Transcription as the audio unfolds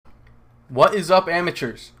What is up,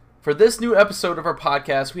 amateurs? For this new episode of our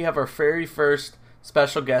podcast, we have our very first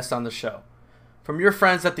special guest on the show. From your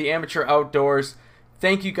friends at the Amateur Outdoors,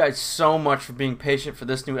 thank you guys so much for being patient for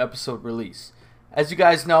this new episode release. As you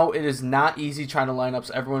guys know, it is not easy trying to line up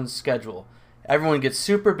everyone's schedule. Everyone gets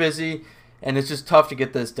super busy, and it's just tough to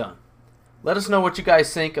get this done. Let us know what you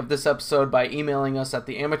guys think of this episode by emailing us at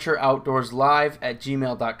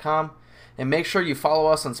theamateuroutdoorslive@gmail.com, and make sure you follow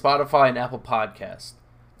us on Spotify and Apple Podcasts.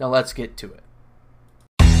 Now let's get to it.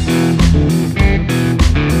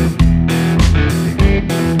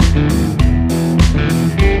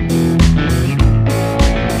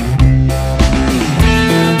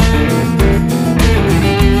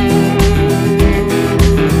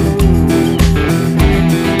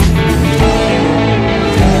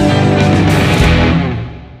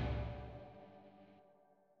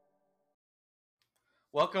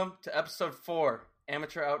 Welcome to episode 4,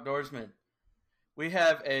 Amateur Outdoorsman. We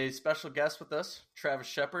have a special guest with us, Travis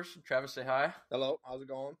Shepers. Travis, say hi. Hello, how's it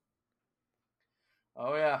going?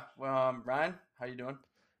 Oh yeah, well, Ryan, how you doing?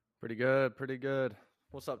 Pretty good.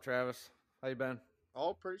 What's up, Travis? How you been?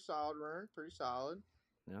 Oh, pretty solid, Rern. Pretty solid.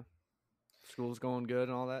 Yeah. School's going good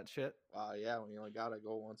and all that shit? Yeah, when you only gotta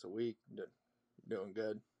go once a week, doing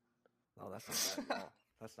good. Oh, that's not bad at all.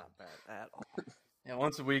 That's not bad at all. Yeah,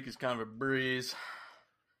 once a week is kind of a breeze.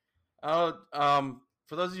 Oh,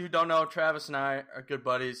 for those of you who don't know, Travis and I are good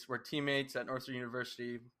buddies. We're teammates at Northern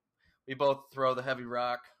University. We both throw the heavy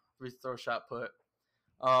rock. We throw shot put.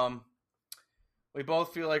 We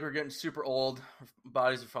both feel like we're getting super old. Our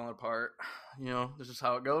bodies are falling apart. You know, this is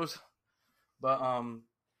how it goes. But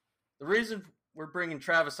the reason we're bringing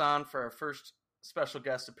Travis on for our first special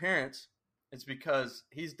guest appearance is because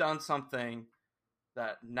he's done something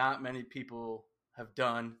that not many people have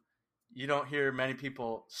done. You don't hear many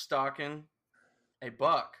people stalking a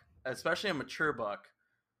buck, especially a mature buck,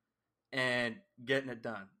 and getting it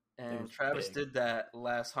done. And Travis did that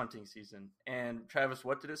last hunting season. And Travis,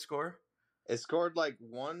 what did it score? It scored like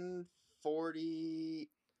 148.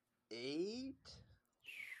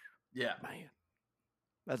 Yeah, Man,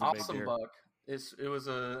 that's a awesome big deer. buck. It was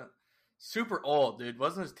a super old dude.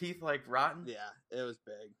 Wasn't his teeth like rotten? Yeah, it was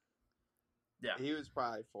big. Yeah. He was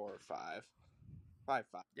probably 4 or 5. Probably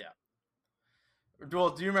 5. Yeah.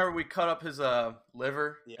 Well, do you remember we cut up his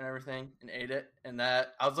liver Yeah. and everything and ate it? And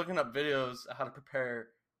that I was looking up videos of how to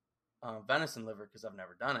prepare venison liver because I've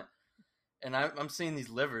never done it. And I'm seeing these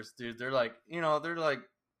livers, dude. They're like, they're like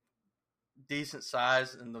decent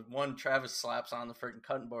size. And the one Travis slaps on the freaking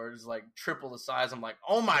cutting board is like triple the size. I'm like,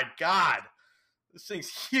 oh my God, this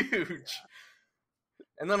thing's huge. Yeah.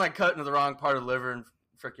 And then I cut into the wrong part of the liver and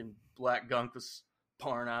freaking black gunk was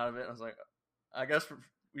pouring out of it. And I was like, I guess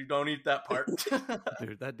we don't eat that part.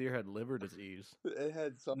 Dude, that deer had liver disease. It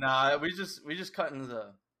had some. Nah, we just cut into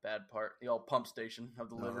the bad part, the old pump station of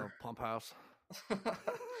the liver. Pump house.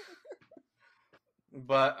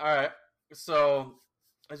 But all right, so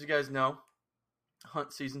as you guys know,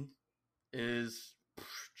 hunt season is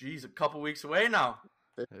a couple weeks away now.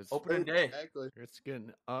 It's opening day. Exactly. It's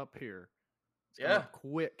getting up here. It's yeah, up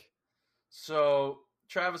quick. So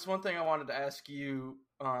Travis, one thing I wanted to ask you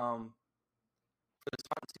for this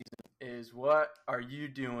hunt season is what are you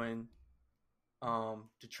doing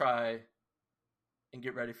to try and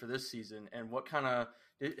get ready for this season, and what kind of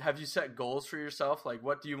have you set goals for yourself? Like,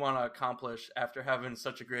 what do you want to accomplish after having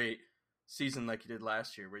such a great season like you did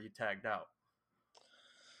last year where you tagged out?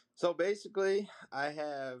 So basically, I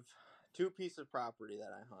have 2 pieces of property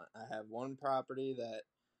that I hunt. I have one property that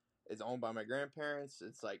is owned by my grandparents.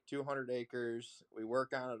 It's like 200 acres. We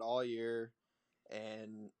work on it all year,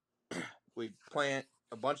 and we plant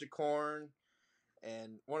a bunch of corn.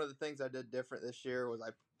 And one of the things I did different this year was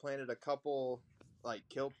I planted a couple like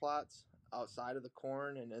kill plots outside of the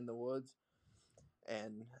corn and in the woods.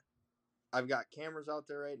 And I've got cameras out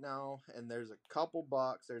there right now, and there's a couple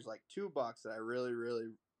bucks. There's like 2 bucks that I really,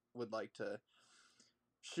 really would like to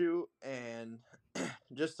shoot, and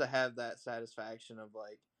just to have that satisfaction of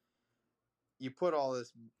like you put all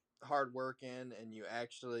this hard work in and you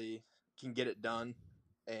actually can get it done.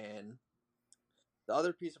 And the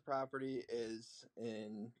other piece of property is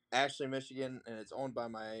in Ashley, Michigan, and it's owned by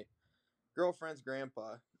my girlfriend's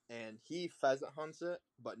grandpa, and he pheasant hunts it,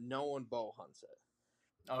 but no one bow hunts it.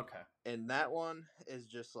 Okay. And that one is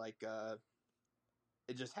just like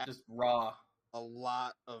it just has just raw. A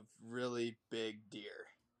lot of really big deer.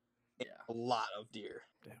 Yeah. A lot of deer.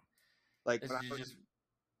 Damn. Like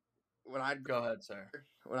when I'd go ahead, sir.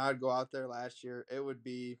 When I'd go out there last year, I would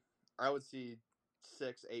see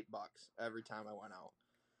 6, 8 bucks every time I went out.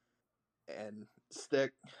 And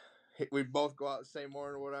we'd both go out the same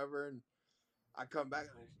morning or whatever, and I come back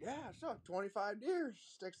and yeah, I saw 25 deer.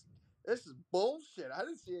 This is bullshit. I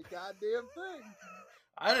didn't see a goddamn thing.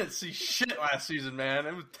 I didn't see shit last season, man.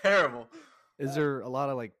 It was terrible. Is there a lot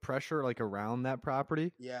of like pressure like around that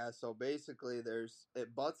property? Yeah, so basically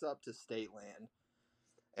it butts up to state land.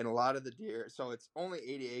 And a lot of the deer, so it's only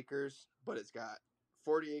 80 acres, but it's got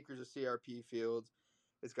 40 acres of CRP fields.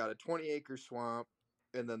 It's got a 20-acre swamp,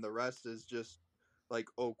 and then the rest is just like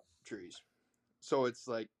oak trees. So it's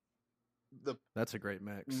like the That's a great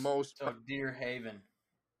mix. most So Deer Haven.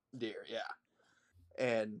 deer, yeah.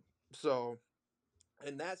 And so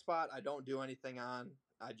in that spot, I don't do anything on.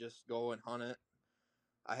 I just go and hunt it.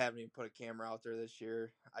 I haven't even put a camera out there this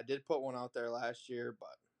year. I did put one out there last year,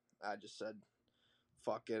 but I just said,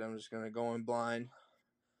 fuck it. I'm just going to go in blind.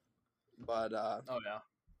 But Oh yeah.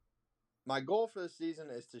 my goal for the season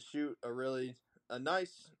is to shoot a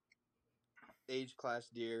nice age class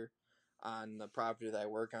deer on the property that I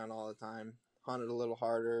work on all the time. Hunt it a little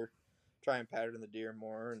harder, try and pattern the deer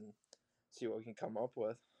more, and see what we can come up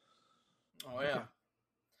with. Oh yeah.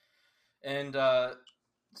 And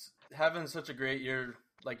having such a great year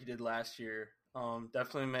like you did last year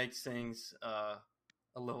definitely makes things a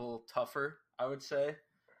little tougher, I would say.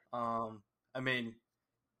 I mean,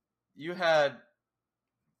 you had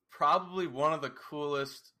probably one of the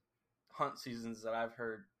coolest hunt seasons that I've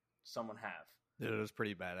heard someone have. It was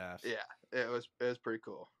pretty badass. Yeah, it was pretty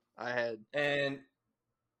cool. And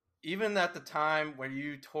even at the time when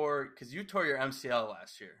you tore your MCL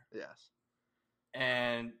last year. Yes.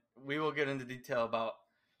 And we will get into detail about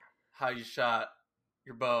how you shot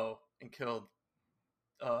your bow and killed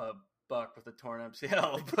a buck with a torn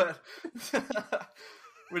MCL, but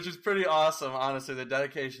which is pretty awesome, honestly. The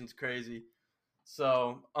dedication's crazy.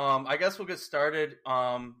 So I guess we'll get started.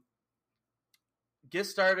 Tell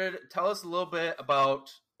us a little bit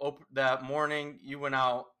about that morning you went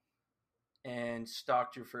out and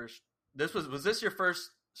stalked your first. Was this your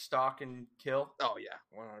first stalk and kill? Oh yeah,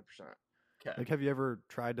 100%. Okay. Like, have you ever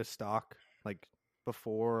tried to stalk like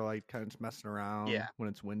before, like kind of just messing around when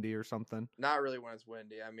it's windy or something? Not really when it's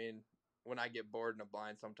windy. I mean, when I get bored in a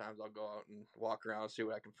blind, sometimes I'll go out and walk around and see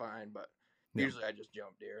what I can find. But usually I just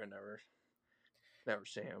jump deer and never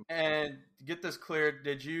see them. And to get this clear,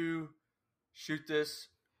 did you shoot this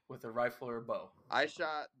with a rifle or a bow? I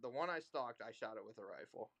shot the one I stalked. I shot it with a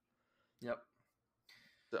rifle. Yep.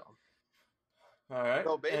 So. All right.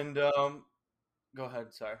 So and go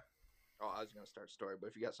ahead. Sorry. Oh, I was going to start a story,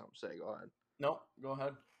 but if you got something to say, go ahead. No, go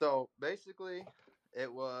ahead. So basically,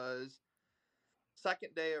 it was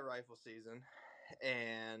second day of rifle season,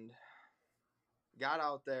 and got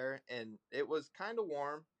out there, and it was kind of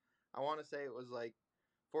warm. I want to say it was like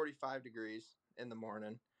 45 degrees in the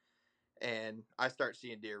morning, and I start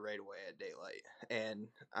seeing deer right away at daylight. And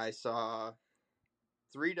I saw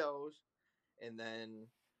 3 does, and then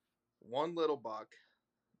one little buck,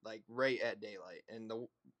 like right at daylight. And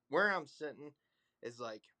where I'm sitting is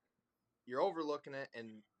like, you're overlooking it,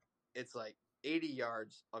 and it's like 80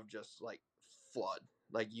 yards of just like flood.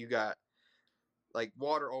 Like you got like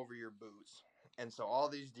water over your boots. And so all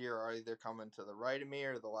these deer are either coming to the right of me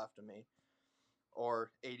or the left of me,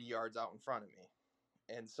 or 80 yards out in front of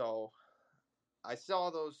me. And so I saw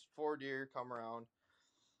those 4 deer come around,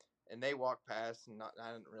 and they walked past, and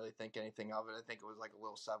I didn't really think anything of it. I think it was like a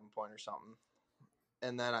little 7-point or something.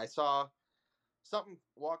 And then I saw something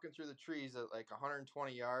walking through the trees at like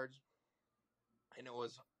 120 yards, and it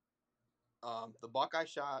was the buck I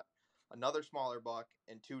shot, another smaller buck,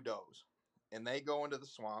 and 2 does. And they go into the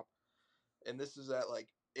swamp, and this is at like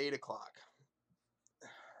 8 o'clock.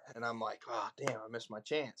 And I'm like, oh, damn, I missed my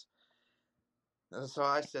chance. And so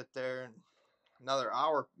I sit there, and another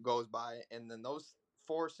hour goes by, and then those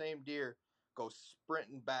 4 same deer go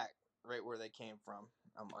sprinting back right where they came from.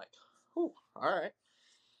 I'm like, whew, all right.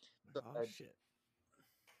 So shit.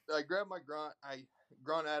 I grab my grunt. I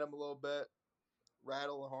grunt at them a little bit,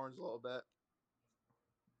 rattle the horns a little bit.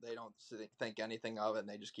 They don't think anything of it, and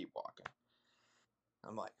they just keep walking.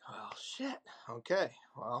 I'm like, oh, shit. Okay,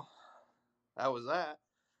 well, that was that.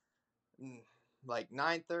 Like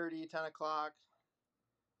 9:30, 10 o'clock,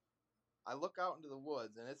 I look out into the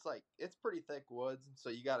woods, and it's pretty thick woods, so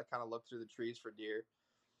you got to kind of look through the trees for deer.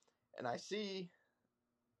 And I see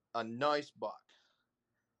a nice buck.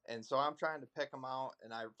 And so I'm trying to pick him out,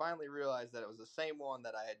 and I finally realized that it was the same one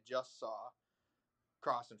that I had just saw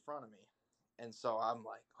cross in front of me. And so I'm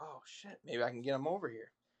like, oh, shit, maybe I can get him over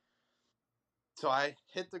here. So I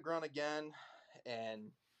hit the grunt again,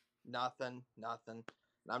 and nothing. And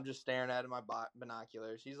I'm just staring at him in my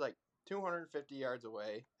binoculars. He's like 250 yards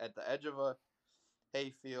away at the edge of a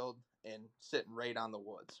hayfield and sitting right on the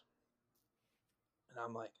woods. And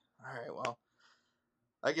I'm like, all right, well,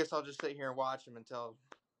 I guess I'll just sit here and watch him until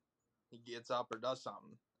he gets up or does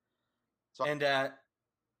something. So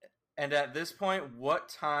and at this point, what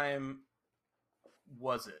time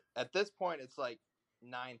was it? At this point, it's like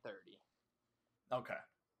 9:30.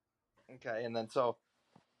 Okay, and then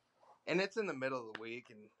and it's in the middle of the week,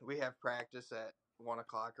 and we have practice at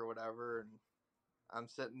 1:00 or whatever, and I'm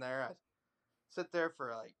sitting there. I sit there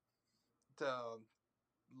for like till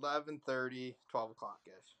 11:30, 12:00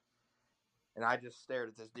 ish, and I just stared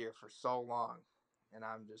at this deer for so long, and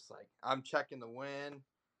I'm just like, I'm checking the wind,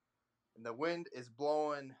 and the wind is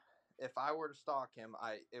blowing. If I were to stalk him,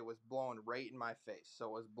 it was blowing right in my face, so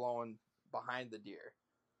it was blowing behind the deer.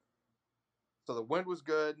 So the wind was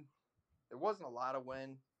good. There wasn't a lot of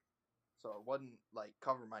wind, so it wasn't like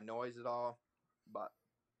covering my noise at all. But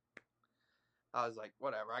I was like,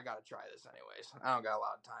 whatever, I gotta try this anyways. I don't got a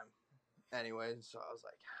lot of time anyways, so I was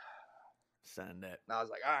like, send it. and I was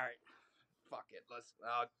like, all right, fuck it,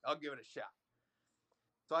 I'll give it a shot.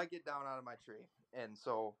 So I get down out of my tree, and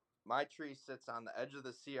so my tree sits on the edge of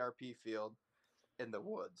the CRP field in the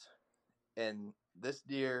woods, and this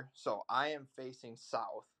deer. So I am facing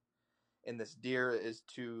south, and this deer is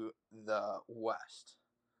to the west.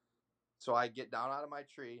 So I get down out of my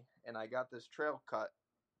tree, and I got this trail cut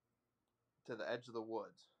to the edge of the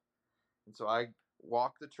woods. And so I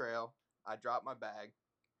walk the trail, I drop my bag,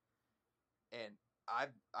 and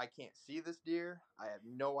I can't see this deer. I have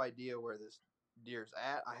no idea where this deer's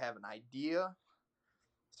at. I have an idea.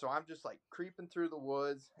 So I'm just like creeping through the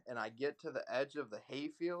woods, and I get to the edge of the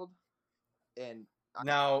hayfield, and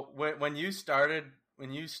now when you started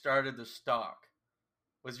the stalk,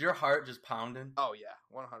 was your heart just pounding? Oh yeah,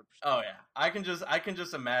 100%. Oh yeah, I can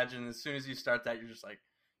just imagine as soon as you start that, you're just like,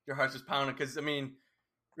 your heart's just pounding, because I mean,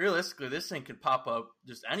 realistically, this thing could pop up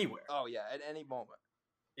just anywhere. Oh yeah, at any moment.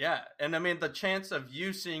 Yeah, and I mean, the chance of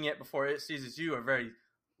you seeing it before it sees you are very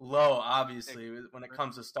low, obviously, when it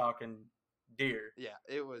comes to stalking deer. Yeah,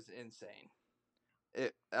 it was insane.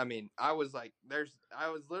 I mean, I was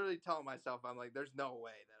literally telling myself, I'm like, there's no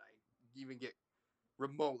way that I even get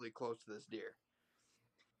remotely close to this deer.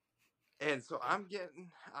 And so I'm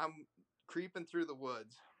creeping through the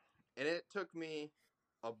woods, and it took me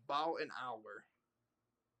about an hour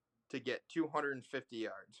to get 250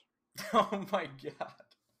 yards. Oh my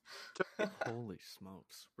god. Holy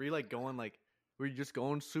smokes. Were you just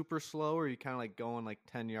going super slow, or are you kind of like going like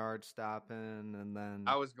 10 yards stopping, and then...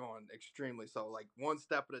 I was going extremely slow, like one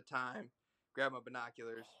step at a time, grab my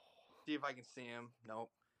binoculars, see if I can see him.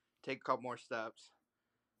 Nope. Take a couple more steps.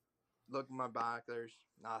 Look at my binoculars.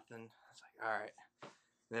 Nothing. I was like, all right.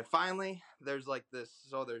 And then finally, there's like this,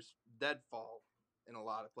 so there's deadfall in a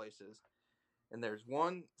lot of places. And there's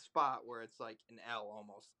one spot where it's like an L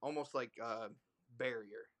almost like a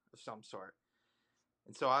barrier of some sort.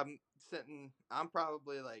 And so I'm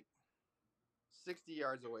probably like 60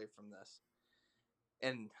 yards away from this.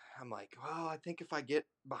 And I'm like, well, I think if I get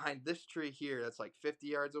behind this tree here, that's like 50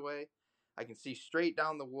 yards away, I can see straight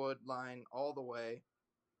down the wood line all the way.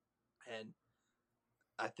 And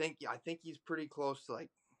I think he's pretty close to like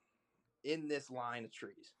in this line of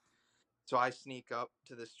trees. So I sneak up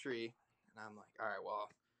to this tree, and I'm like, all right, well,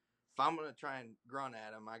 if I'm going to try and grunt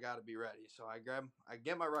at him, I got to be ready. So I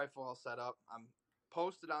get my rifle all set up. I'm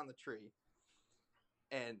posted on the tree,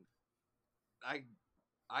 and I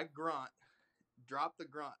grunt, drop the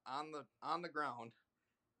grunt on the ground,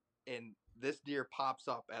 and this deer pops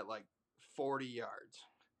up at like 40 yards.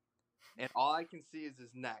 And all I can see is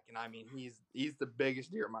his neck, and I mean, he's the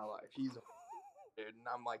biggest deer of my life. He's a dude, and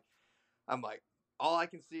I'm like, all I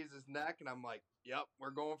can see is his neck, and I'm like, yep,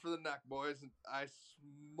 we're going for the neck, boys. And I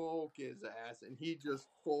smoke his ass, and he just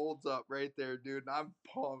folds up right there, dude. And I'm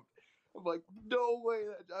pumped. I'm like, no way.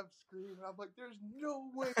 I'm screaming. I'm like, there's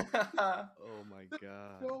no way. Oh my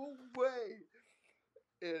god. No way.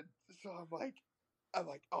 And so I'm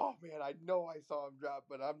like, oh man, I know I saw him drop,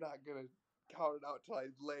 but I'm not gonna count it out till I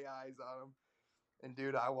lay eyes on him. And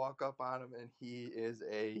dude, I walk up on him, and he is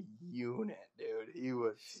a unit, dude. He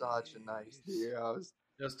was such a nice deer. I was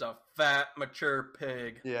just a fat, mature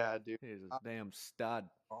pig. Yeah, dude. He's a damn stud.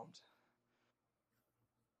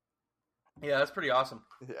 Yeah, that's pretty awesome.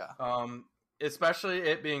 Yeah. Especially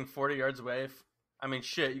it being 40 yards away. I mean,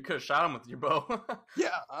 shit, you could have shot him with your bow. Yeah,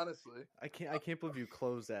 honestly. I can't believe you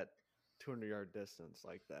closed that 200-yard distance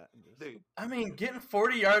like that. Dude. I mean, getting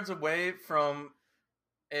 40 yards away from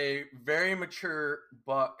a very mature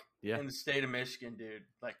buck in the state of Michigan, dude.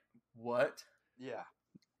 Like, what? Yeah.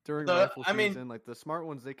 During rifle season, like the smart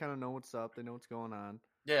ones, they kind of know what's up. They know what's going on.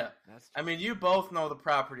 Yeah. I mean, you both know the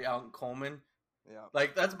property out in Coleman. Yeah.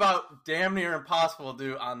 Like, that's about damn near impossible to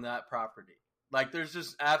do on that property. Like, there's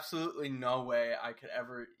just absolutely no way I could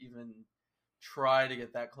ever even try to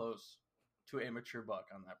get that close to a mature buck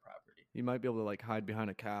on that property. You might be able to like hide behind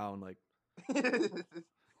a cow and like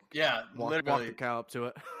Yeah, walk literally the cow up to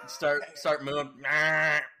it. start moving.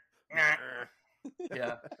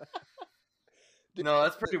 Yeah. No,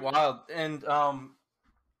 that's pretty wild. And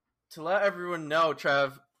to let everyone know,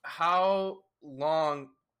 Trev, how long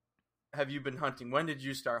have you been hunting? When did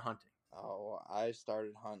you start hunting? Oh, I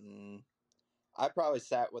started hunting. I probably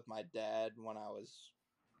sat with my dad when I was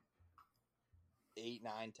 8,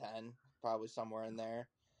 9, 10, probably somewhere in there.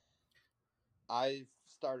 I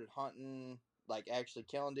started hunting, like actually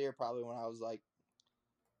killing deer, probably when I was like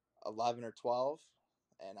 11 or 12,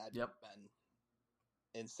 and I've been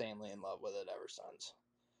insanely in love with it ever since.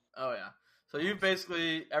 Oh yeah. So you've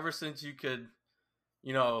basically ever since you could,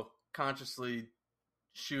 consciously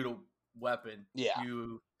shoot a weapon, Yeah.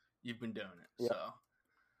 you've been doing it. Yep.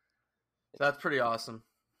 So that's pretty awesome.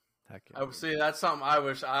 Heck I would say that's something I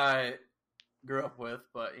wish I grew up with,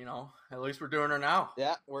 but at least we're doing it now.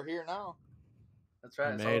 Yeah, we're here now. That's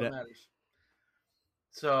right. That's all made that it. matters.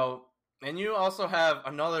 So, and you also have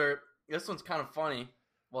another. This one's kind of funny.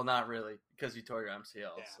 Well, not really, because you tore your MCL,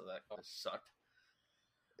 Yeah. so that kind of sucked.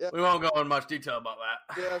 Yeah. We won't go in much detail about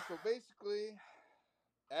that. Yeah, so basically,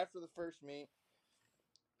 after the first meet,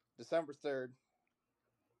 December 3rd,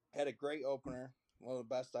 had a great opener, one of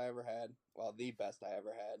the best I ever had. Well, the best I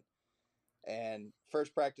ever had. And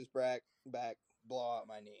first practice back, blow out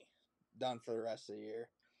my knee. Done for the rest of the year.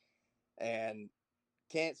 And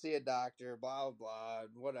can't see a doctor, blah, blah,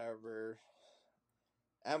 whatever.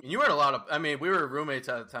 And you were in a lot of. I mean, we were roommates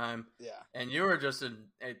at the time. Yeah. And you were just in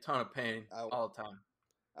a ton of pain all the time.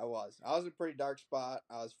 I was in a pretty dark spot.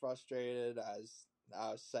 I was frustrated. I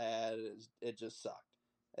was sad. It just sucked.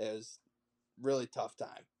 It was really tough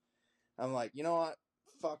time. I'm like, you know what?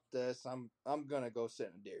 Fuck this. I'm gonna go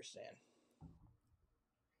sit in a deer stand.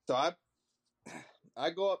 So I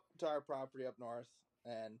go up to our property up north,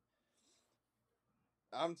 and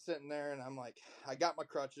I'm sitting there, and I'm like, I got my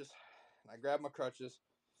crutches. I grab my crutches,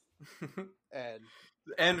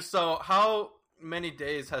 and so how many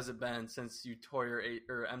days has it been since you tore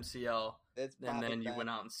your MCL? And then you went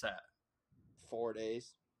out and sat. 4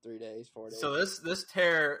 days, 3 days, 4 days. So this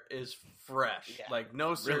tear is fresh. Yeah. Like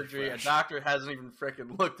no surgery. Really fresh. A doctor hasn't even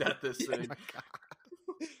freaking looked at this thing.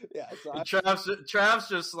 Yeah. So And Trav's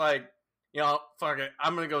just like, fuck it.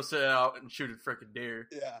 I'm gonna go sit out and shoot a freaking deer.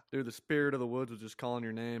 Yeah. Dude, the spirit of the woods was just calling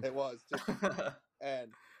your name. It was too.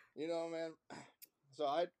 And man, so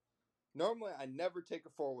I never take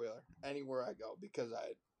a 4-wheeler anywhere I go, because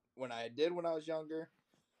when I was younger,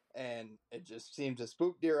 and it just seems to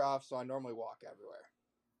spook deer off, so I normally walk everywhere.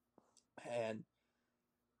 And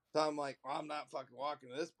so I'm like, well, I'm not fucking walking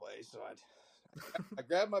to this place. So I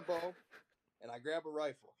grab my bow and I grab a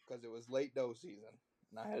rifle, because it was late doe season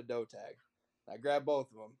and I had a doe tag. I grab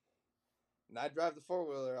both of them and I drive the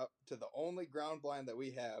 4-wheeler up to the only ground blind that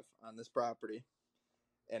we have on this property.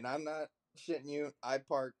 And I'm not shitting you, I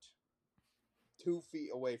parked 2 feet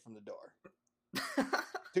away from the door.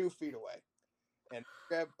 2 feet away. And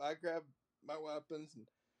I grab my weapons, and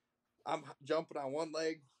I'm jumping on one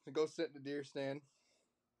leg to go sit in the deer stand.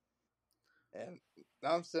 And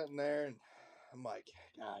I'm sitting there, and I'm like,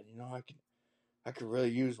 God, I could really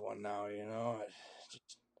use one now, I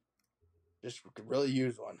just could really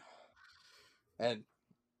use one. And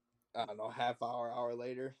I don't know, hour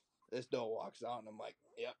later, this doe walks out, and I'm like,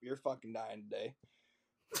 yep, you're fucking dying today.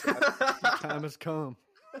 Time has come.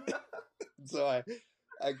 So I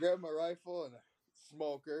grab my rifle and a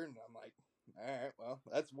smoker, and I'm like, all right, well,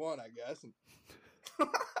 that's one, I guess. And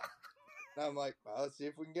I'm like, well, let's see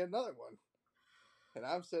if we can get another one. And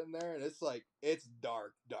I'm sitting there, and it's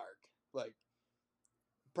dark. Like,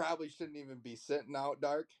 probably shouldn't even be sitting out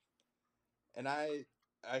dark. And I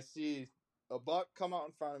see a buck come out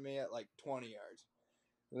in front of me at like 20 yards.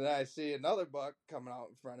 And then I see another buck coming out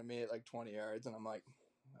in front of me at like 20 yards. And I'm like,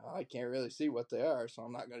 oh, I can't really see what they are, so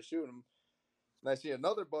I'm not going to shoot them. And I see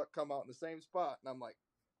another buck come out in the same spot. And I'm like,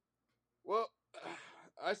 well,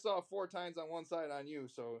 I saw 4 times on one side on you,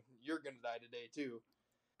 so you're going to die today too.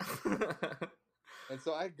 And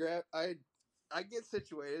so I get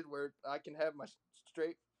situated where I can have my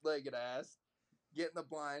straight-legged ass get in the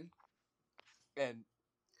blind and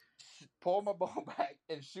pull my bow back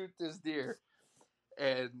and shoot this deer.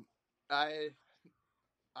 And I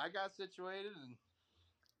got situated and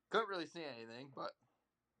couldn't really see anything, but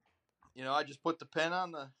I just put the pin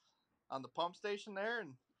on the pump station there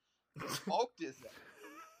and smoked his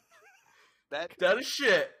ass. That is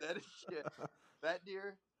shit. That is shit. That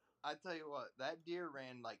deer, I tell you what, that deer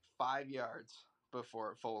ran like 5 yards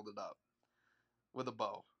before it folded up. with a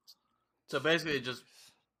bow. So basically, it just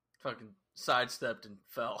fucking sidestepped and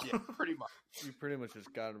fell. Yeah, pretty much. You pretty much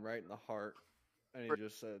just got him right in the heart, and he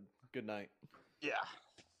just said, "Good night." Yeah.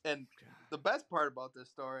 And the best part about this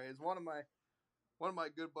story is one of my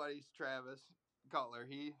good buddies, Travis Cutler.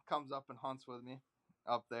 He comes up and hunts with me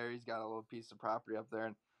up there. He's got a little piece of property up there,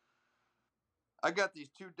 and I got these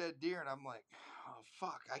 2 dead deer, and I'm like, oh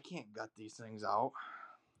fuck, I can't gut these things out.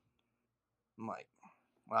 I'm like,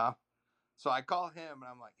 well, so I call him and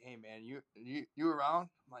I'm like, hey man, you around?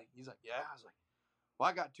 I'm like, he's like, yeah. I was like, well,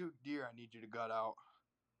 I got 2 deer I need you to gut out.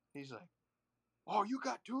 He's like, oh, you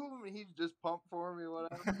got 2 of them, and he's just pumped for me,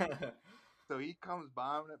 whatever. So he comes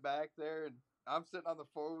bombing it back there, and I'm sitting on the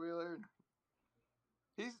 4-wheeler.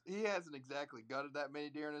 And he hasn't exactly gutted that many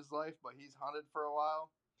deer in his life, but he's hunted for a while.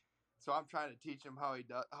 So I'm trying to teach him how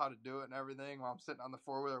to do it and everything while I'm sitting on the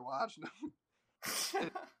 4-wheeler watching him.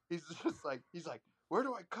 he's like, where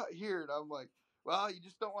do I cut here? And I'm like, well, you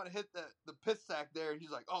just don't want to hit the piss sack there. And he's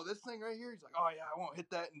like, oh, this thing right here? He's like, oh yeah, I won't hit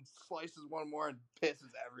that, and slices one more and pisses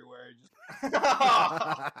everywhere.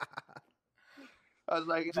 I was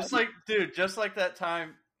like, just like that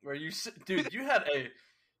time where you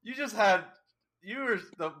were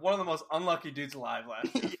one of the most unlucky dudes alive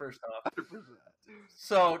last year. First off, 100%.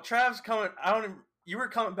 So Trav's coming. You were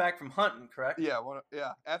coming back from hunting, correct? Yeah,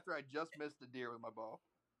 after I just missed a deer with my bow.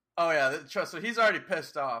 Oh yeah, so he's already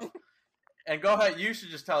pissed off. And go ahead, you should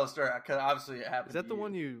just tell the story because obviously it happened. Is that the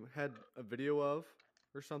one you had a video of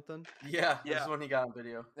or something? Yeah, this is when he got on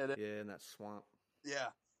video. Yeah, in that swamp. Yeah,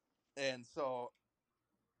 and so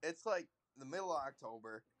it's like the middle of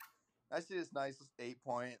October. I see this nice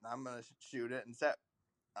 8-point, and I'm gonna shoot it. And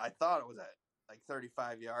I thought it was at like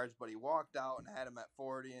 35 yards, but he walked out and had him at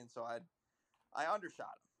 40, and so I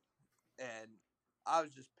undershot him, and I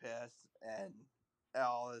was just pissed and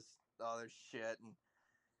all this other shit. And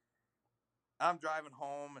I'm driving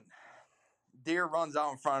home, and deer runs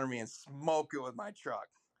out in front of me and smoke it with my truck.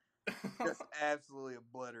 Just absolutely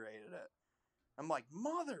obliterated it. I'm like,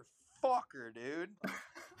 motherfucker, dude.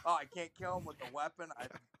 Oh, I can't kill him with a weapon I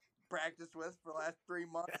practiced with for the last 3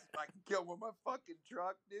 months. I can kill him with my fucking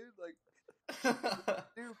truck, dude. Like,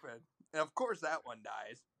 stupid. And of course that one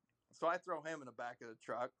dies. So I throw him in the back of the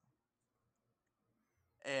truck.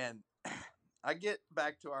 And I get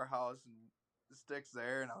back to our house, and the Stick's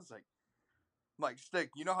there, and I'm like,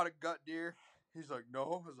 Stick, you know how to gut deer? He's like, no.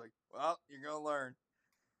 I was like, well, you're gonna learn.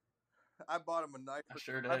 I bought him a knife. I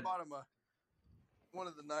sure did. I bought him one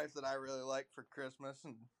of the knives that I really like for Christmas,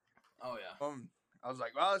 and oh yeah. I was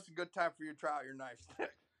like, well, it's a good time for you to try out your knife,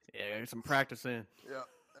 Stick. Yeah, get some practice in. Yeah.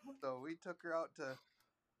 So we took her out to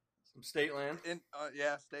some state land.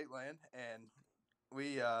 State land, and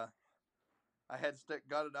we I had Stick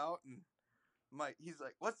gutted out, and he's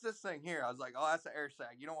like, what's this thing here? I was like, oh, that's an air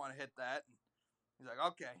sac. You don't want to hit that. And he's like,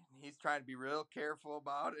 okay. And he's trying to be real careful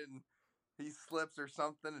about it, and he slips or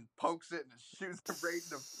something and pokes it and it shoots him right in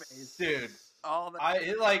the face. Dude. All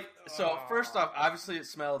that. First off, obviously it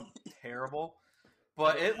smelled terrible,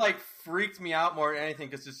 but it freaked me out more than anything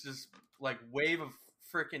because it's just wave of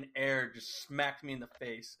freaking air just smacked me in the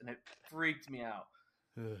face, and it freaked me out.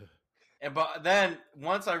 But then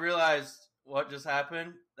once I realized what just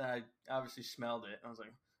happened, I obviously smelled it. I was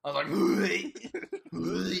like,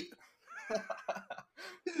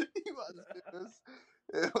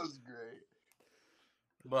 it was great.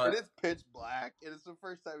 But and it's pitch black, and it's the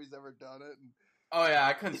first time he's ever done it. And oh yeah,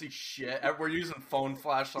 I couldn't see shit. We're using phone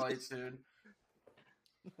flashlights, dude.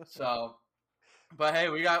 So, but hey,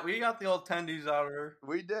 we got the old tendies out of her.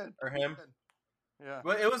 We did. Or him. Yeah.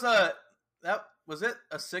 But it was was it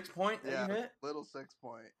a 6-point that you hit? Little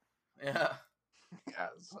 6-point. Yeah. Yeah,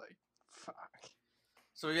 it's like, fuck.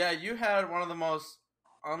 So yeah, you had one of the most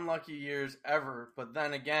unlucky years ever, but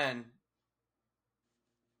then again,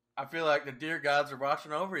 I feel like the deer gods are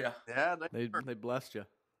watching over you. Yeah, they blessed you.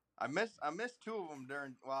 I missed 2 of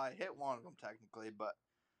them I hit one of them technically, but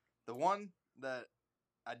the one that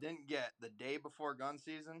I didn't get the day before gun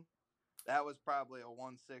season, that was probably a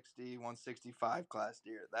 160, 165 class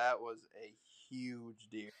deer. That was a huge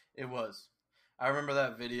deer. It was. I remember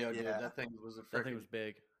that video, dude. That thing was that thing was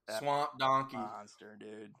big. Swamp donkey monster,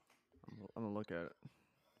 dude. I'm gonna look at it.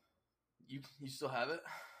 You still have it?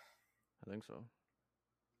 I think so.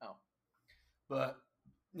 Oh, but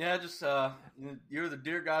yeah, just you were the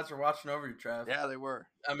deer gods were watching over you, Trav. Yeah, they were.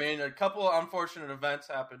 I mean, a couple of unfortunate events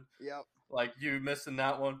happened. Yep. Like you missing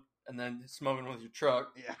that one, and then smoking with your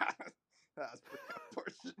truck. Yeah, that was pretty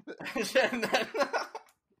unfortunate.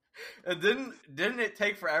 And didn't it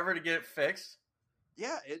take forever to get it fixed?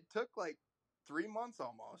 Yeah, it took 3 months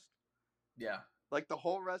almost. Yeah. The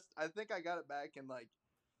whole rest, I think I got it back in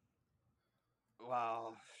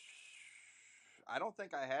Well, I don't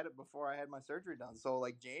think I had it before I had my surgery done. So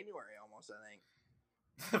like January almost, I think.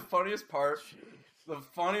 The funniest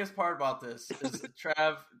part about this is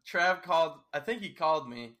Trav called. I think he called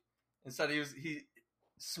me and said he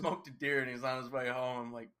smoked a deer and he was on his way home.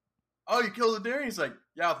 I'm like, oh, you killed a deer? He's like,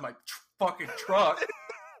 yeah, with my fucking truck.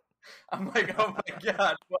 I'm like, oh my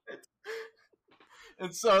god, what?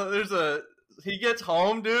 And so he gets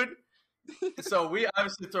home, dude. So we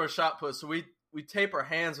obviously throw a shot put. So we tape our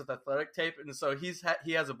hands with athletic tape, and so he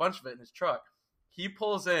has a bunch of it in his truck. He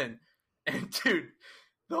pulls in, and dude,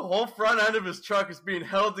 the whole front end of his truck is being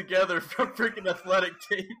held together from freaking athletic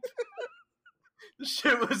tape. The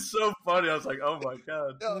shit was so funny. I was like, oh my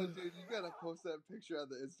god. Oh, dude, you gotta post that picture on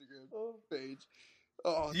the Instagram page.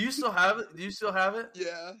 Oh, Do you still have it?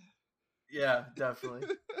 Yeah. Yeah, definitely.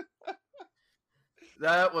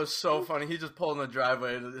 That was so funny. He just pulled in the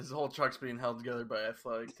driveway. And his whole truck's being held together by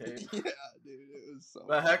athletic tape. Yeah, dude, it was so.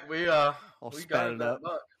 But heck, we got it up.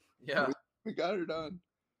 Yeah, we got her done.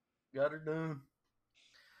 Got her done.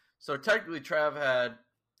 So technically, Trav had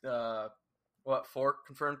 4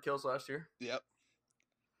 confirmed kills last year? Yep.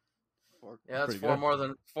 Yeah, that's four more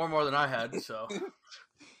than I had. So,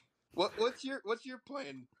 what's your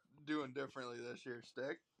plan doing differently this year,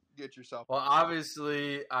 Stick? Get yourself. Well,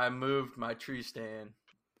 obviously, I moved my tree stand.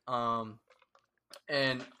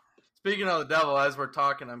 And speaking of the devil, as we're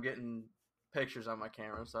talking, I'm getting pictures on my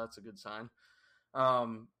camera, so that's a good sign.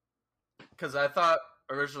 Because I thought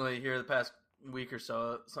originally here the past week or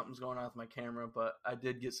so something's going on with my camera, but I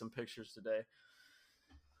did get some pictures today.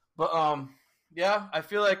 But yeah, I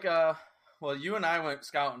feel like you and I went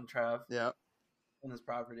scouting, Trav. Yeah. In this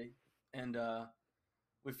property, and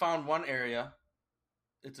we found one area.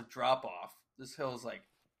 It's a drop off. This hill is like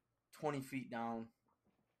 20 feet down,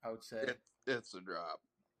 I would say. It's a drop.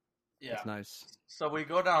 Yeah. That's nice. So we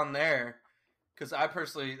go down there because that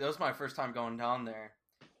was my first time going down there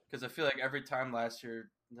because I feel like every time last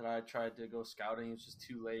year that I tried to go scouting, it was just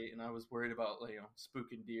too late, and I was worried about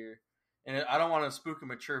spooking deer, and I don't want to spook a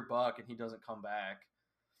mature buck and he doesn't come back.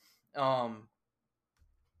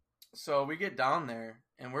 So we get down there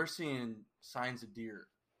and we're seeing signs of deer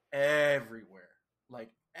everywhere.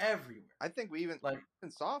 Like everywhere. I think we even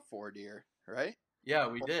saw 4 deer, right? Yeah,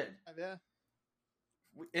 we did. Yeah.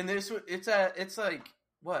 And it's like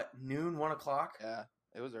what, noon, 1 o'clock? Yeah,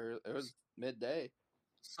 it was early. It was midday.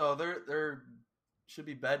 So there should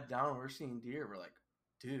be bed down. We're seeing deer. We're like,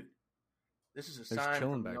 dude, this is a sign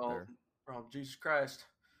chilling back there. Oh, Jesus Christ,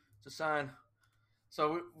 it's a sign.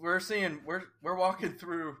 So we're walking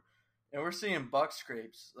through, and we're seeing buck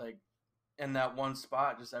scrapes like in that one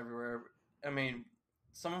spot, just everywhere. I mean,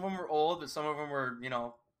 some of them were old, but some of them were,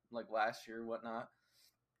 like last year, whatnot.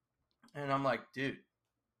 And I'm like, dude,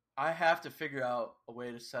 I have to figure out a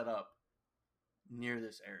way to set up near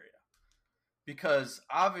this area. Because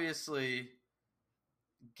obviously,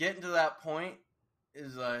 getting to that point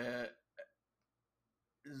is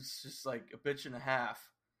just like a bitch and a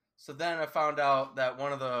half. So then I found out that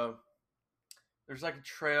there's like a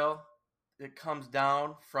trail that comes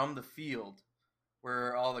down from the field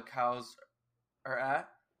where all the cows are at,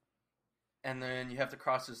 and then you have to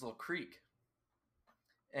cross this little creek,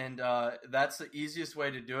 and that's the easiest way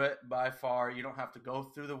to do it by far. You don't have to go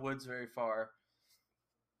through the woods very far.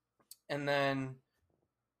 And then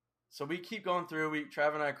so we keep going through.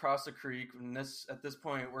 Trav and I cross the creek, and at this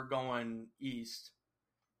point we're going east,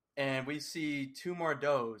 and we see 2 more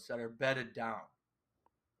does that are bedded down.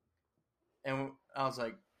 And I was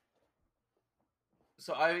like,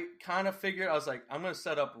 so I kind of figured, I was like, I'm going to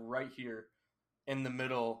set up right here in the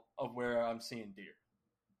middle of where I'm seeing deer.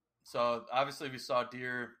 So obviously we saw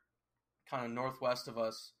deer kind of northwest of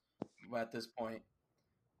us at this point.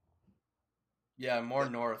 Yeah, more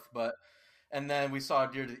north, and then we saw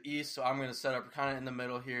deer to the east, so I'm going to set up kind of in the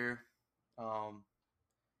middle here.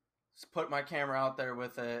 Just put my camera out there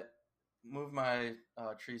with it, move my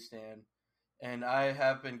tree stand, and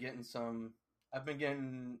I've been getting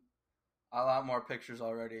a lot more pictures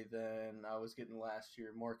already than I was getting last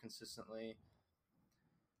year, more consistently.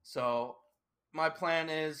 So my plan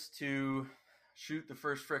is to shoot the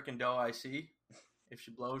first frickin' doe I see. If she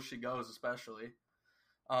blows, she goes, especially.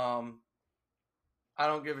 I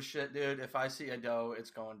don't give a shit, dude. If I see a doe, it's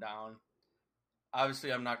going down.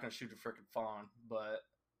 Obviously, I'm not going to shoot a frickin' fawn, but...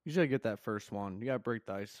 You should get that first one. You got to break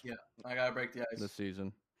the ice. Yeah, I got to break the ice. This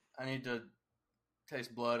season. I need to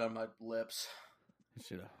taste blood on my lips.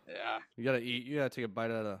 Yeah. You got to eat. You got to take a bite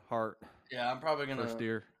out of the heart. Yeah, I'm probably going to... First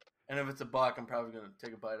deer. And if it's a buck, I'm probably going to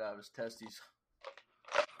take a bite out of his testes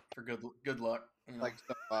for good luck. Like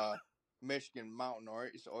some Michigan mountain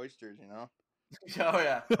oysters, Oh,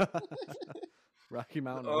 yeah. Rocky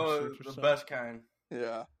Mountain Oh, oysters or the something. best kind.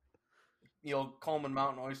 Yeah. The old Coleman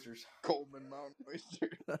Mountain oysters. Coleman Mountain oyster.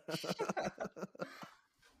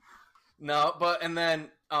 No, but and then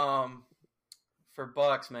for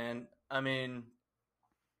bucks, man. I mean,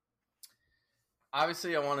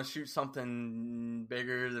 obviously, I want to shoot something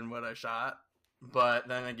bigger than what I shot, but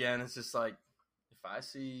then again, it's just like if I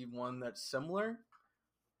see one that's similar,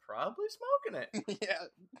 probably smoking it. Yeah.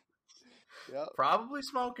 Yep. Probably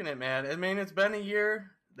smoking it, man. I mean, it's been a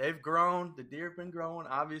year. They've grown. The deer have been growing,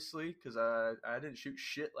 obviously, because I didn't shoot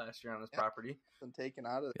shit last year on this property. Been taken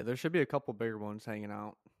out of Yeah, there should be a couple bigger ones hanging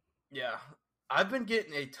out. Yeah. I've been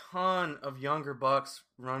getting a ton of younger bucks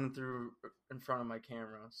running through in front of my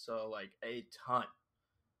camera. So, like, a ton.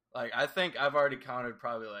 Like, I think I've already counted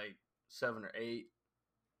probably, like, 7 or 8.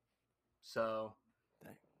 So,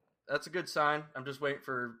 Dang. that's a good sign. I'm just waiting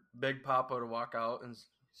for Big Papa to walk out and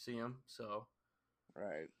see him. So,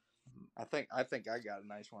 Right. I think I got a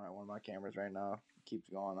nice one on one of my cameras right now. Keeps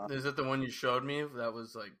going on. is it the one you showed me that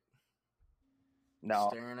was, like, No,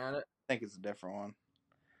 staring at it? I think it's a different one.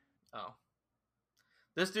 Oh.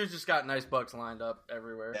 This dude's just got nice bucks lined up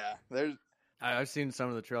everywhere. Yeah, there's I've seen some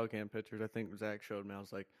of the trail cam pictures. I think Zach showed me. I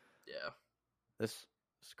was like, Yeah. this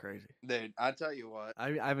is crazy. dude. I tell you what.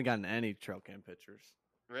 I haven't gotten any trail cam pictures.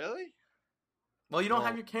 Really? Well, you don't Well-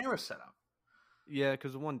 have your camera set up. Yeah,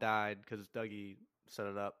 because one died because Dougie set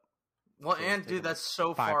it up. Well, So it's and dude, taken, that's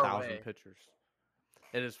so 5,000 far away. pictures.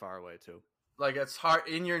 It is far away too. Like it's hard.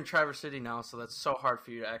 And you're in Traverse City now, so that's so hard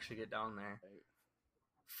for you to actually get down there.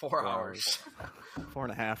 4 hours.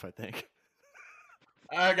 4.5, I think.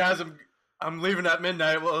 All right, guys, I'm leaving at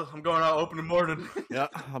midnight. Well, I'm going out open in the morning. Yeah,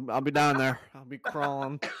 I'll be down there. I'll be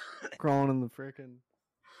crawling in the frickin'.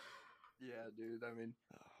 Yeah, dude. I mean,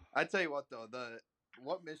 I tell you what though,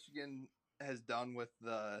 what Michigan has done with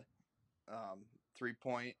the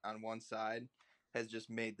 3-point on one side has just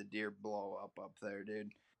made the deer blow up there,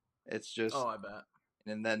 dude. It's just, Oh, I bet.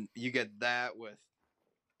 and then you get that with,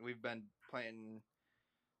 we've been planting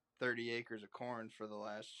 30 acres of corn for the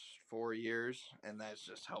last 4 years, and that's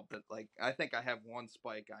just helped it. Like, I think I have one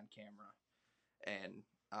spike on camera, and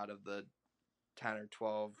out of the 10 or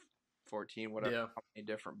 12, 14, whatever, Yeah. how many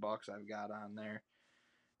different bucks I've got on there,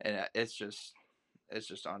 and it's just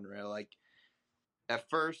unreal. Like, at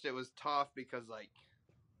first it was tough because, like,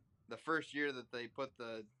 the first year that they put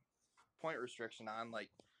the point restriction on, like,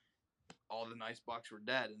 all the nice bucks were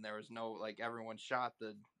dead, and there was no, like, everyone shot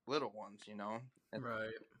the little ones, you know? And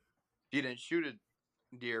Right. you didn't shoot a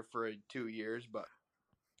deer for 2 years, but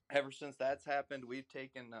ever since that's happened, we've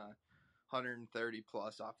taken 130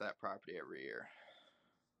 plus off that property every year.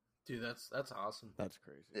 Dude, that's awesome. That's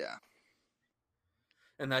crazy. Yeah.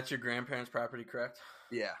 And that's your grandparents' property, correct?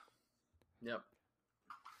 Yeah. Yep.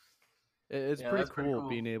 It's Yeah, pretty that's pretty cool cool.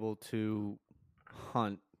 being able to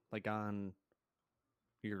hunt like on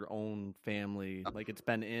your own family. Like it's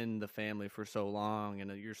been in the family for so long,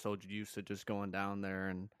 and you're so used to just going down there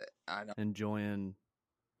and I know. enjoying.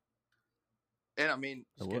 And I mean,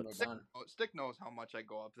 Just The getting woods. it done. Stick knows how much I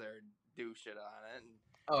go up there and do shit on it. And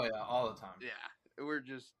Oh yeah, all the time. yeah,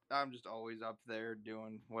 I'm just always up there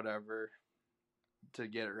doing whatever to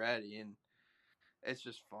get it ready, and it's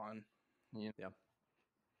just fun. You know,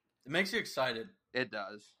 It makes you excited. it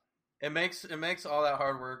does. It makes all that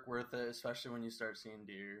hard work worth it, especially when you start seeing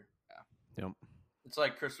deer. Yep. It's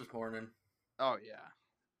like Christmas morning, Oh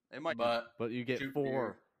yeah, it might. but But you get Shoot four.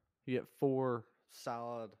 deer. You get 4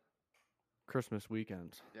 solid Christmas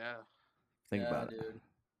weekends. Yeah, Think yeah, about it. dude,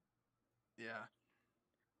 yeah.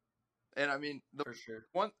 And I mean, the for sure.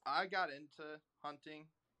 one I got into hunting,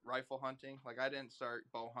 rifle hunting. Like I didn't start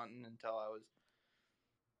bow hunting until I was,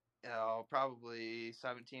 probably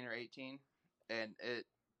 17 or 18, and it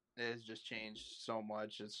has just changed so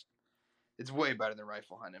much. It's way better than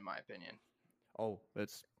rifle hunting in my opinion. Oh,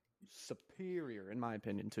 it's superior in my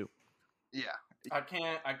opinion too. Yeah, I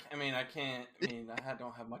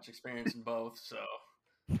don't have much experience in both, so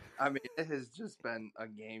I mean it has just been a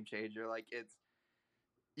game changer. Like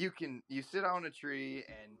you sit on a tree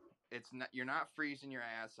and you're not freezing your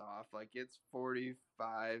ass off. Like it's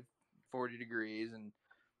 45, 40 degrees and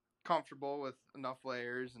comfortable with enough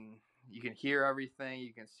layers, and you can hear everything,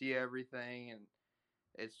 you can see everything, and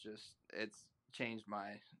it's changed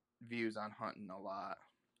my views on hunting a lot.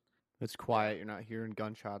 It's quiet. You're not hearing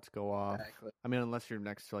gunshots go off. Exactly. I mean, unless you're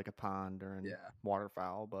next to like a pond or in Yeah.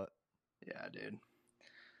 waterfowl, but Yeah, dude.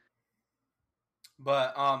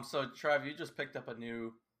 But so Trev, you just picked up a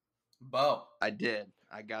new bow. I did.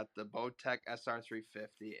 I got the Bowtech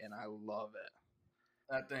SR350, and I love it.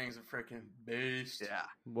 That thing's a freaking beast. Yeah.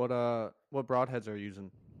 what broadheads are you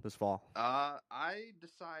using? this fall? I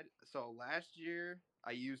decided. So last year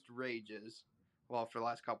I used Rages. Well, for the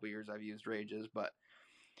last couple years I've used Rages, but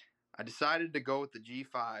I decided to go with the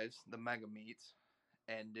G5s, the Mega Meats,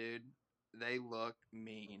 and dude, they look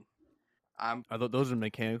mean. I'm Are those are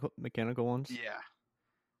mechanical ones? yeah.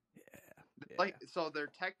 Yeah. Like so they're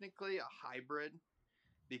technically a hybrid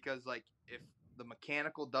because like if the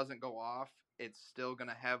mechanical doesn't go off, it's still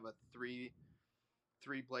gonna have a three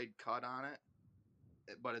blade cut on it,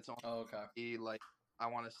 but it's Oh, okay. only like I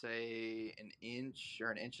want to say an inch or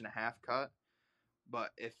an inch and a half cut. But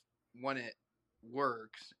if when it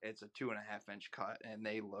works, it's a 2.5 inch cut, and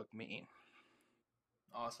they look mean.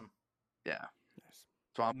 Awesome. Yeah. Nice.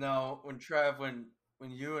 So I'm No, when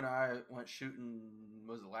you and I went shooting,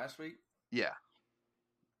 was it last week? yeah.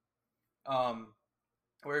 Um,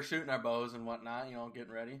 we were shooting our bows and whatnot,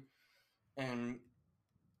 getting ready, and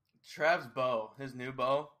Trav's bow, his new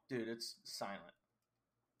bow, dude, it's silent,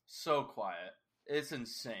 so quiet, it's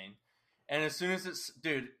insane. And as soon as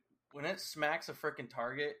dude, when it smacks a freaking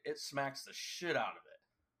target, it smacks the shit out of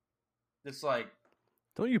it. It's like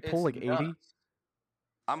Don't you pull it's like 80? nuts.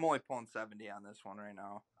 I'm only pulling 70 on this one right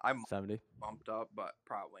now. I'm 70? bumped up, but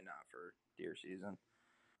probably not for deer season.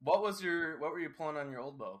 What were you pulling on your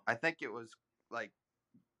old bow? I think it was like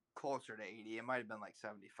closer to 80. It might have been like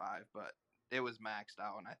 75, but it was maxed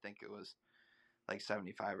out, and I think it was like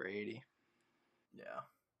 75 or 80. Yeah.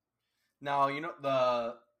 Now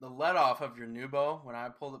the let off of your new bow when I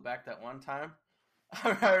pulled it back that one time.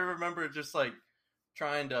 I remember just like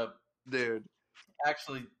trying to Dude,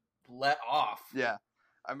 actually let off. yeah.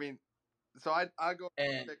 I mean, so I go to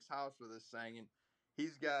And Nick's house with this thing, and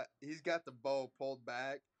he's got the bow pulled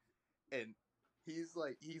back, and he's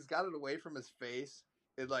got it away from his face,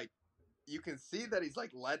 and like you can see that he's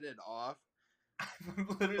like letting it off, I'm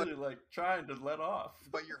but literally like trying to let off.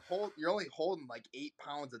 but you're only holding like 8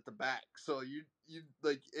 pounds at the back, so you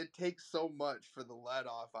like it takes so much for the let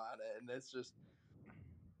off on it, and it's just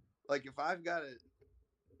like if I've got a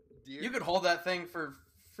deer. You could hold that thing for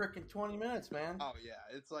freaking 20 minutes, man. Oh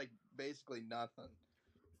yeah, it's like basically nothing.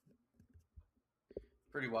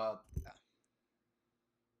 Pretty wild. Yeah.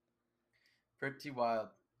 Pretty wild.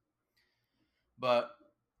 But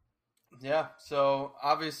yeah, so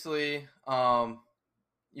obviously,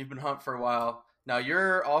 you've been hunting for a while. Now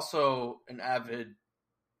you're also an avid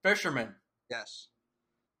fisherman. Yes.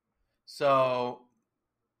 So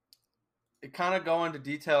it kind of go into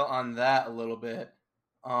detail on that a little bit.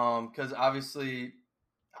 Because obviously,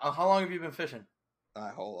 how long have you been fishing? My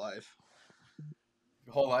whole life.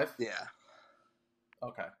 Your whole life? Yeah.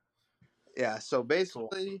 Okay. Yeah. So Cool.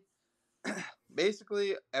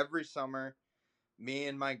 basically every summer, me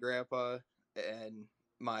and my grandpa and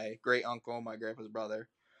my great uncle, my grandpa's brother,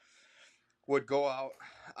 would go out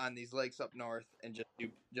on these lakes up north and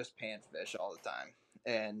just panfish all the time.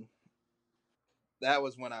 And that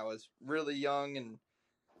was when I was really young, and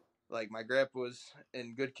like my grandpa was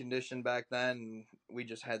in good condition back then, and we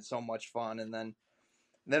just had so much fun. And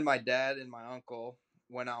then my dad and my uncle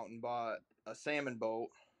went out and bought a salmon boat.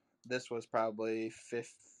 This was probably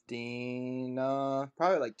 15,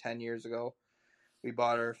 probably like 10 years ago. We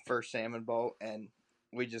bought our first salmon boat, and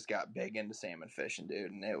we just got big into salmon fishing,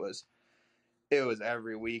 dude. And it was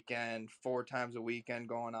every weekend, 4 times a weekend,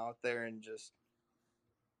 going out there and just.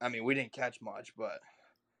 I mean, we didn't catch much, but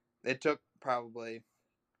it took probably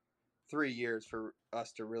 3 years for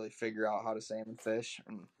us to really figure out how to salmon fish,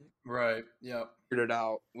 and Right. Yep. figured it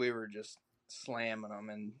out. We were just slamming them,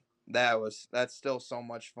 and that's still so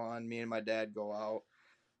much fun. Me and my dad go out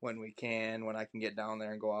when I can get down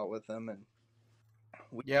there and go out with them, and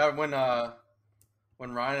we, Yeah. When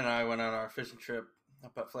Ryan and I went on our fishing trip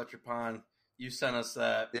up at Fletcher Pond, you sent us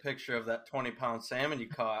that yeah, picture of that 20-pound salmon you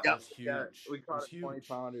caught. yeah, That's huge. we It caught was a 20 huge.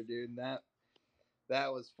 pounder, dude, and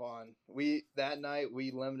that was fun. We that night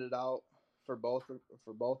we limited out for both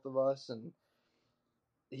of us, and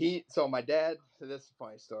my dad. So this is a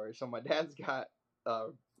funny story. So my dad's got a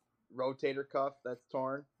rotator cuff that's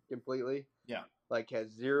torn completely, Yeah. like has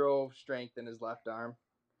zero strength in his left arm.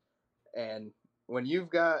 And when you've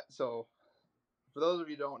got, so for those of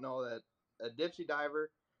you who don't know, that a dipsy diver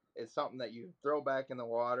is something that you throw back in the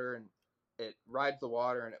water, and it rides the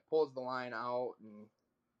water and it pulls the line out and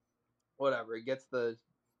whatever. It gets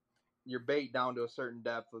your bait down to a certain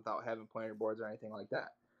depth without having planer boards or anything like that.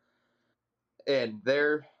 And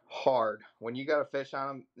they're hard when you got to fish on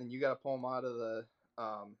them and you got to pull them out of the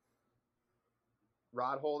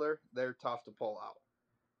rod holder. They're tough to pull out.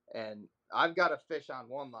 And I've got a fish on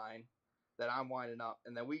one line that I'm winding up,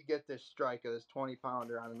 and then we get this strike of this 20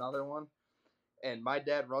 pounder on another one, And my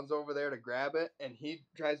dad runs over there to grab it, and he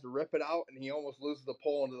tries to rip it out, and he almost loses the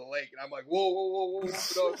pole into the lake. And I'm like, whoa, whoa, whoa, whoa.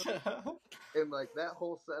 No. And like that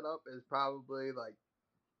whole setup is probably like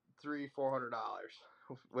 $300-400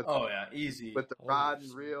 with easy with the rod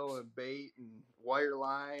and reel and bait and wire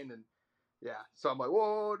line and So I'm like,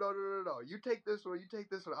 whoa, no. You take this one.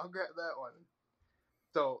 I'll grab that one.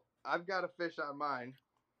 So I've got a fish on mine,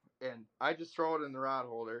 and I just throw it in the rod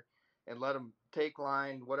holder and let him take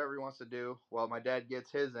line, whatever he wants to do, while my dad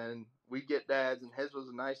gets his in. We get dad's, and his was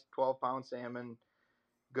a nice 12-pound salmon,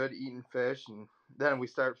 good eating fish. And then we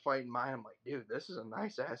start fighting mine. I'm like, dude, this is a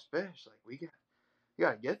nice-ass fish. Like, you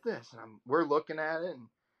got to get this. And we're looking at it, and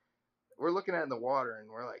we're looking at it in the water, and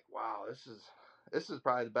we're like, wow, this is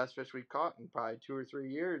probably the best fish we've caught in probably 2 or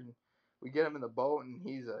 3 years. And we get him in the boat, and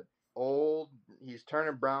he's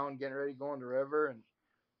turning brown, getting ready to go in the river, and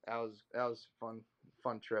that was fun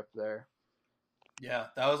trip there. Yeah,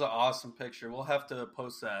 that was an awesome picture. We'll have to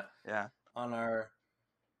post that. Yeah. On our.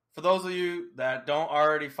 For those of you that don't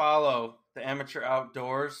already follow the Amateur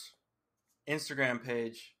Outdoors Instagram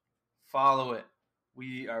page, follow it.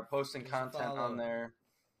 We are posting content on there.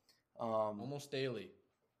 Almost daily.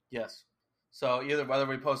 Yes. So either whether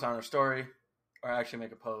we post on our story or actually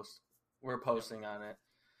make a post, we're posting on it.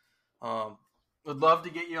 Would love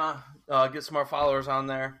to get you on, get some more followers on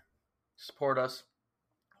there, support us,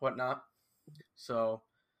 whatnot. So,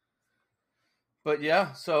 but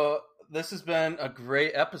yeah, so this has been a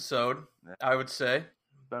great episode, I would say.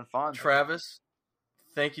 It's been fun. Travis,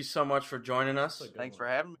 thank you so much for joining us. Thanks for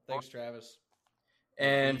having me. Thanks, Travis.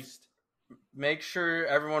 And make sure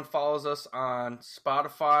everyone follows us on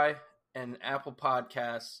Spotify and Apple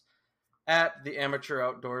Podcasts at the Amateur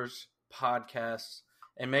Outdoors Podcast.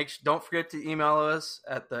 And don't forget to email us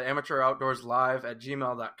at the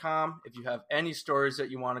amateuroutdoorslive@gmail.com. If you have any stories that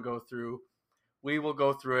you want to go through, we will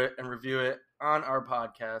go through it and review it on our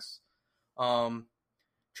podcast.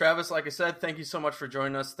 Travis, like I said, thank you so much for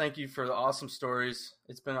joining us. Thank you for the awesome stories.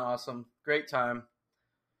 It's been awesome. Great time.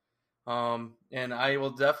 And I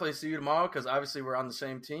will definitely see you tomorrow because obviously we're on the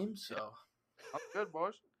same team. So I'm good,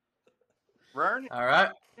 boys. Vern, all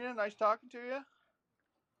right. Yeah, nice talking to you.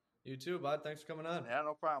 You too, bud. Thanks for coming on. Yeah,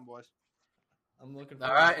 no problem, boys. I'm looking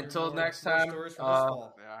forward. All right, until next time. Stories from this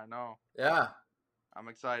fall. Yeah, I know. Yeah, I'm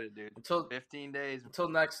excited, dude. Until 15 days. Until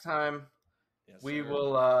next time, yes, we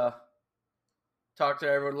will talk to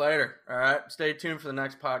everyone later. All right, stay tuned for the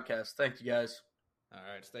next podcast. Thank you, guys. All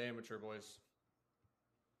right, stay amateur, boys.